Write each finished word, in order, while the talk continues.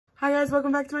Hi guys,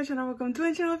 welcome back to my channel. Welcome to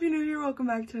my channel. If you're new here, welcome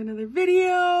back to another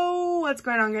video. What's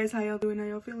going on, guys? How y'all doing? How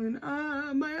y'all feeling?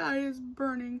 My eye is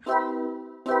burning.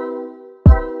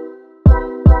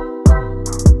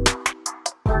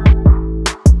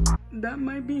 That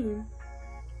might be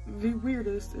the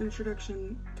weirdest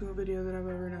introduction to a video that I've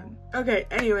ever done. Okay,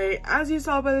 anyway, as you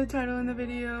saw by the title in the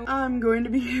video, I'm going to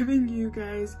be giving you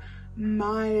guys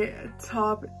my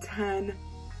top 10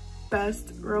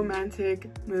 best romantic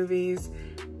movies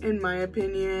in my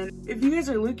opinion. If you guys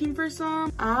are looking for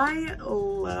some, I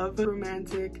love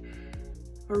romantic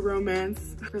or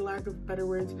romance, for lack of better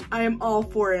words. I am all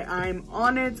for it. I'm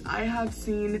on it. I have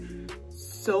seen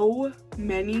so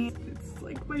many. It's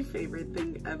like my favorite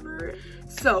thing ever.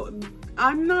 So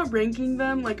I'm not ranking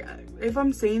them, like if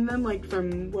I'm saying them like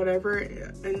from whatever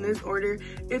in this order,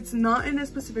 it's not in a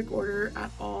specific order at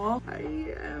all.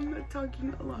 I am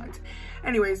talking a lot.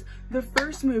 Anyways, the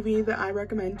first movie that I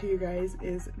recommend to you guys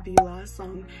is The Last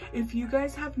Song. If you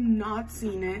guys have not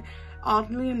seen it,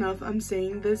 oddly enough, I'm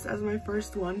saying this as my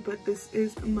first one, but this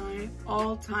is my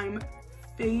all-time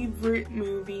favorite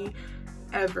movie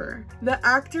ever. The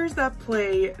actors that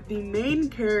play the main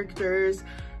characters,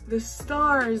 the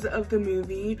stars of the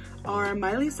movie, are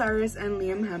Miley Cyrus and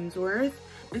Liam Hemsworth.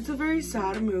 It's a very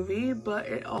sad movie, but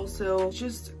it also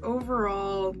just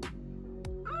overall...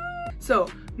 So,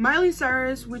 Miley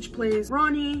Cyrus, which plays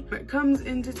Ronnie, comes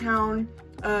into town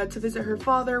to visit her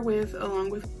father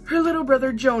along with her little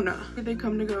brother Jonah. They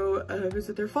come to go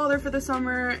visit their father for the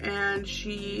summer, and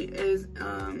she is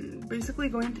basically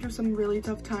going through some really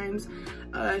tough times.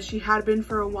 She had been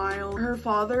for a while. Her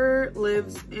father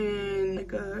lives in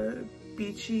like a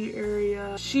beachy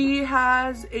area. She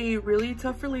has a really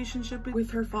tough relationship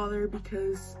with her father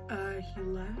because he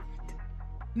left.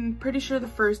 I'm pretty sure the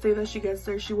first day that she gets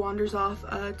there, she wanders off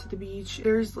to the beach.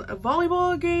 There's a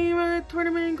volleyball game, a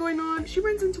tournament going on. She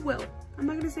runs into Will. I'm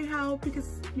not gonna say how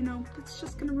because, you know, that's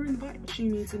just gonna ruin the vibe. She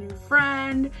meets a new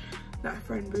friend. That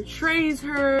friend betrays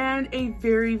her, and a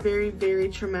very, very, very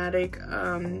traumatic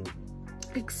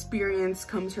experience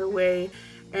comes her way,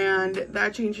 and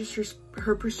that changes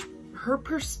her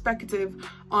perspective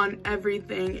on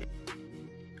everything.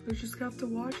 We just have to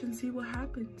watch and see what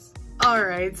happens.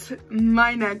 Alright,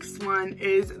 my next one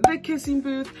is The Kissing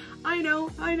Booth. I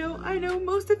know,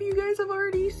 most of you guys have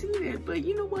already seen it, but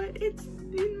you know what? It's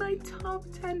in my top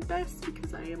 10 best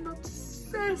because I am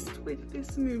obsessed with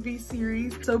this movie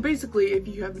series. So basically, if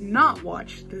you have not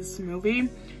watched this movie,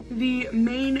 the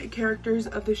main characters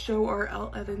of the show are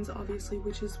Elle Evans, obviously,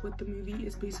 which is what the movie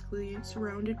is basically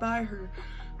surrounded by. Her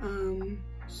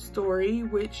story,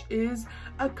 which is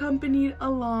accompanied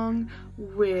along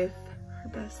with her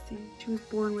bestie. She was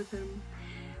born with him,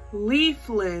 Lee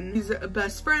Flynn. These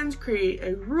best friends create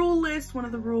a rule list. One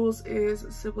of the rules is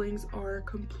siblings are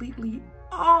completely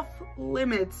off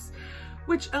limits,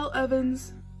 which Elle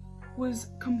Evans was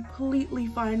completely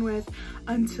fine with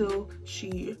until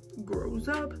she grows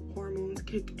up, hormones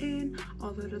kick in,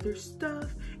 all that other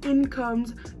stuff. In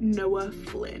comes Noah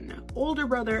Flynn, older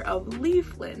brother of Lee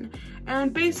Flynn,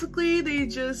 and basically they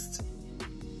just...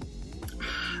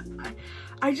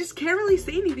 I just can't really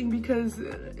say anything because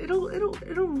it'll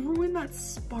ruin that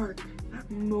spark, that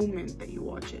moment that you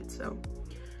watch it. So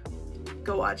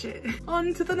go watch it.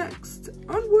 On to the next.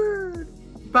 Onward.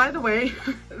 By the way,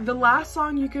 The Last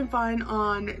Song you can find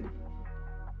on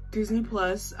Disney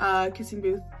Plus, Kissing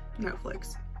Booth,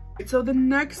 Netflix. So the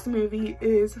next movie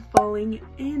is Falling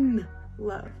in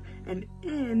Love. And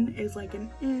in is like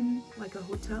an inn, like a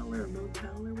hotel or a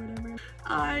motel or whatever.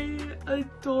 I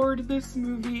adored this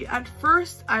movie. At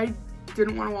first, I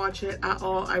didn't want to watch it at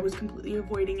all. I was completely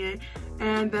avoiding it.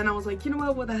 And then I was like, you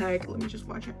know what the heck, let me just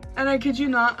watch it. And I kid you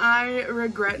not, I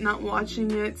regret not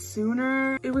watching it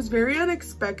sooner. It was very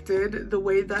unexpected the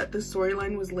way that the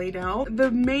storyline was laid out. The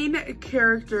main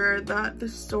character that the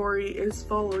story is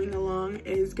following along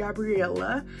is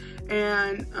Gabriella,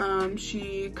 and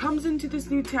she comes into this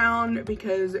new town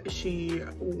because she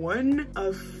won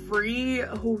a free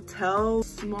hotel,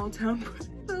 small town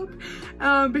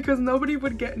because nobody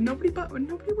would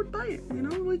buy it, you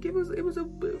know, like it was a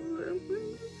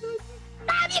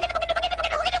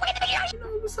you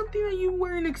know, it was something that you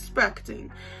weren't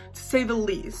expecting, to say the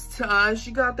least.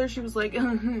 She got there, she was like,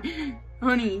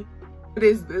 honey, what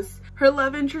is this? Her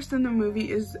love interest in the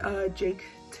movie is Jake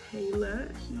Taylor.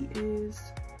 He is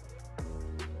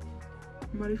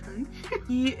mighty fine.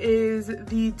 He is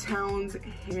the town's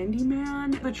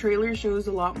handyman. The trailer shows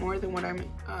a lot more than what I'm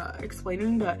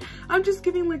explaining, but I'm just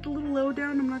giving like a little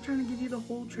lowdown. I'm not trying to give you the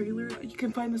whole trailer. You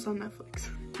can find this on Netflix.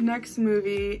 Next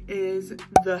movie is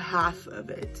The Half of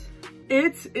It.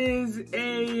 It is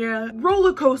a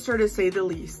roller coaster to say the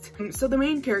least. So the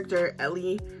main character,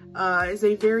 Ellie, is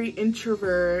a very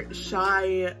introvert,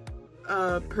 shy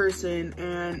person,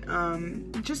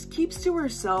 and just keeps to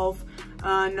herself,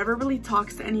 never really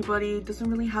talks to anybody, doesn't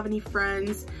really have any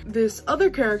friends. This other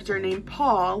character named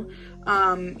Paul,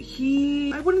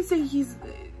 I wouldn't say he's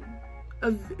a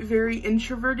very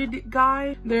introverted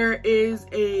guy. There is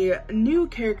a new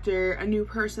character, a new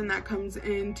person that comes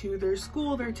into their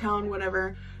school, their town,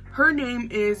 whatever. Her name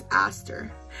is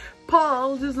Aster.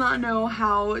 Paul does not know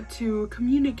how to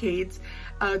communicate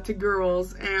to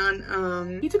girls,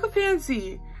 and he took a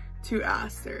fancy to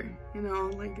Aster, you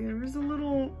know, like there was a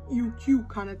little you cute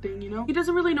kind of thing, you know. He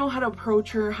doesn't really know how to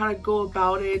approach her, how to go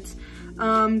about it,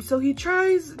 so he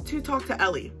tries to talk to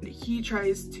Ellie. He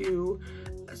tries to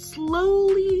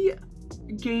slowly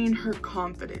gain her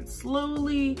confidence,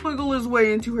 slowly wiggle his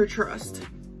way into her trust,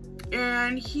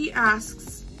 and he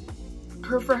asks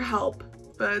her for help.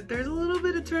 But there's a little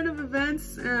bit of turn of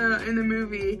events in the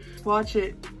movie. Watch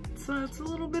it. So it's a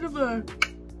little bit of a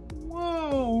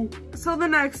whoa. So the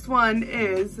next one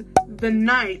is The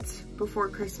Night Before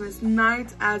Christmas.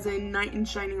 Night as in knight in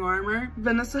shining armor.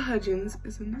 Vanessa Hudgens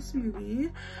is in this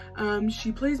movie.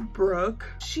 She plays Brooke.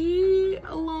 She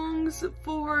longs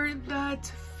for that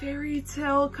fairy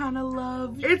tale kind of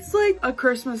love. It's like a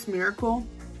Christmas miracle.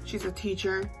 She's a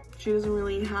teacher. She hasn't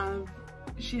really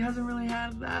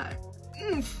had that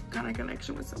kind of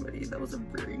connection with somebody. That was a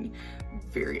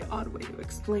very odd way to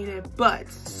explain it. But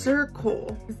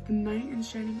Circle is the knight in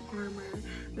shining armor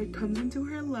that comes into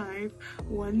her life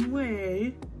one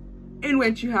way, in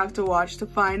which you have to watch to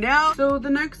find out. So the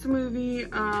next movie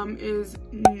is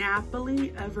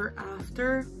Napoli Ever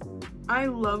After. I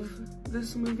love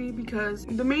this movie because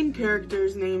the main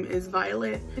character's name is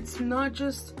Violet. It's not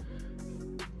just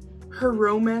her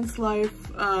romance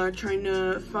life, trying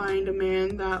to find a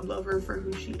man that loves her for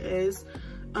who she is,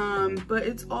 but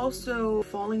it's also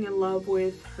falling in love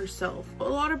with herself. A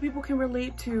lot of people can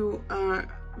relate to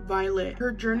Violet,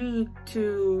 her journey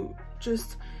to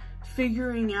just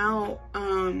figuring out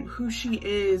who she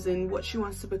is and what she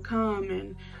wants to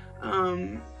become,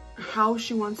 and how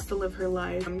she wants to live her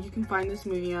life. You can find this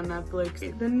movie on Netflix.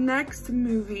 The next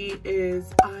movie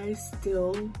is I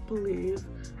Still Believe.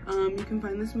 You can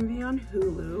find this movie on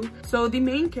Hulu. So the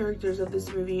main characters of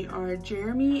this movie are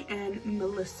Jeremy and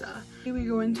Melissa. We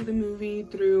go into the movie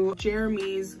through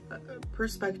Jeremy's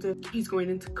perspective. He's going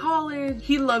into college.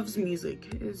 He loves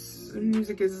music. His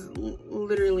music is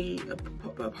literally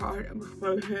a part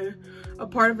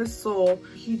of his soul.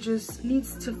 He just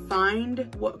needs to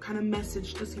find what kind of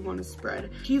message does he want to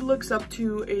spread. He looks up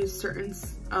to a certain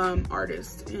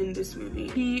artist in this movie.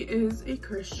 He is a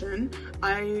Christian.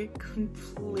 I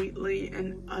completely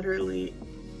and utterly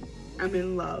am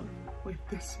in love with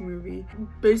this movie.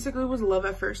 Basically, it was love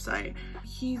at first sight.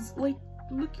 He's like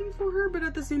looking for her, but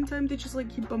at the same time they just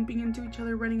like keep bumping into each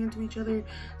other, running into each other,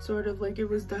 sort of like it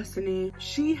was destiny.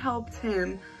 She helped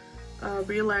him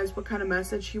realize what kind of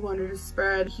message he wanted to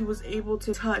spread. He was able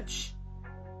to touch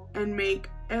and make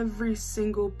every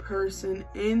single person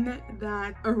in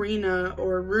that arena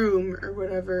or room or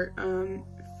whatever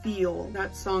feel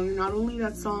that song. Not only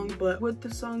that song, but what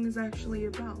the song is actually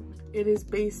about. It is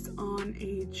based on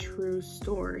a true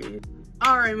story.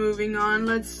 All right, moving on.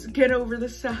 Let's get over the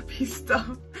sappy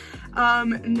stuff.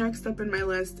 Next up in my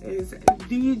list is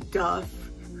The Duff.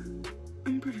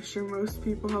 I'm pretty sure most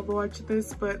people have watched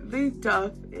this, but The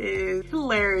Duff is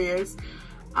hilarious.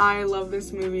 I love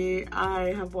this movie.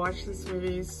 I have watched this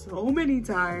movie so many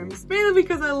times, mainly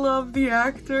because I love the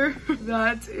actor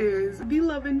that is the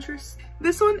love interest.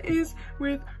 This one is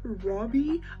with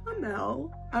Robbie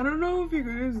Amell. I don't know if you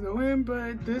guys know him,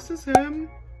 but this is him.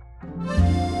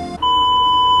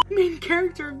 Main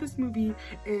character of this movie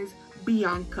is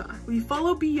Bianca. We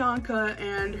follow Bianca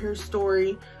and her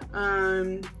story.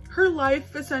 Her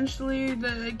life essentially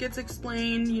that gets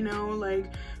explained, you know,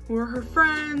 like who are her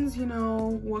friends, you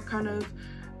know, what kind of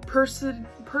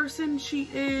person she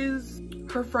is.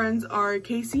 Her friends are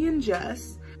Casey and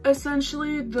Jess.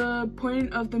 Essentially, the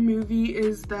point of the movie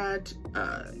is that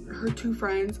her two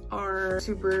friends are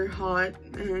super hot,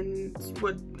 and it's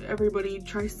what everybody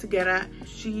tries to get at.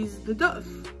 She's the Duff,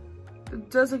 the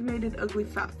designated ugly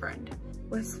fat friend.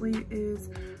 Wesley is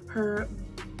her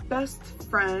best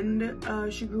friend.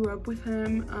 She grew up with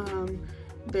him.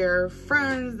 They're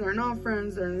friends, they're not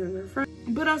friends, they're friends.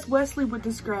 But as Wesley would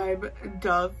describe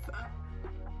Duff,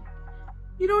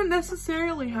 you don't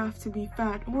necessarily have to be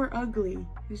fat or ugly.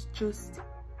 It's just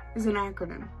is an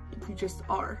acronym. You just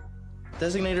are.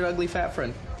 Designated ugly fat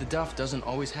friend. The Duff doesn't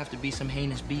always have to be some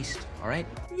heinous beast, all right?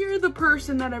 You're the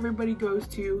person that everybody goes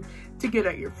to get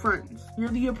at your friends. You're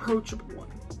the approachable one.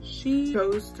 She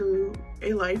goes through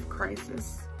a life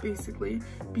crisis, basically,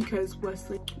 because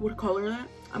Wesley would call her that.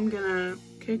 I'm gonna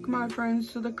kick my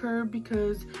friends to the curb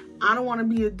because I don't want to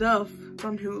be a Duff. It's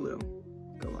on Hulu.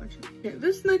 Go watch it. Okay,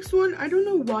 this next one, I don't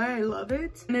know why I love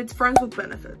it, and it's Friends with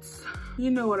Benefits. You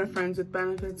know what a Friends with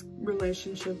Benefits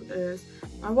relationship is.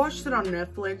 I watched it on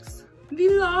Netflix. The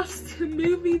last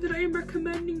movie that I am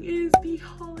recommending is The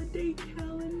Holiday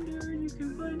Calendar. You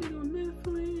can find it on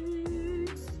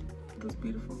Netflix. That's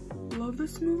beautiful. Love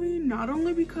this movie, not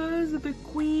only because the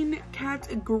Queen Cat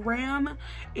Graham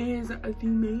is the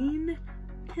main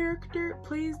character,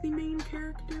 plays the main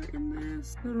character in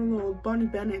this. Little old Bonnie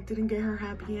Bennett didn't get her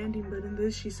happy ending, but in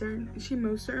this she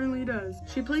most certainly does.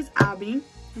 She plays Abby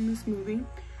in this movie,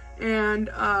 and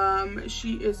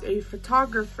she is a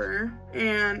photographer,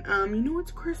 and you know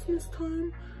it's Christmas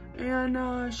time,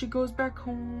 and she goes back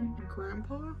home to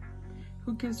Grandpa,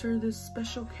 who gives her this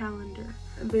special calendar.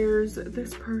 There's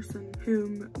this person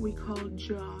whom we call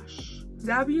Josh.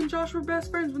 Abby and Josh were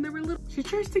best friends when they were little. She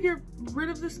tries to get rid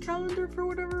of this calendar for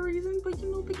whatever reason, but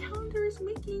you know, the calendar is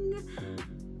making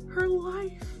her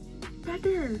life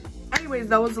better. Anyways,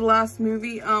 that was the last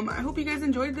movie. I hope you guys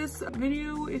enjoyed this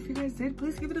video. If you guys did,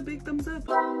 please give it a big thumbs up.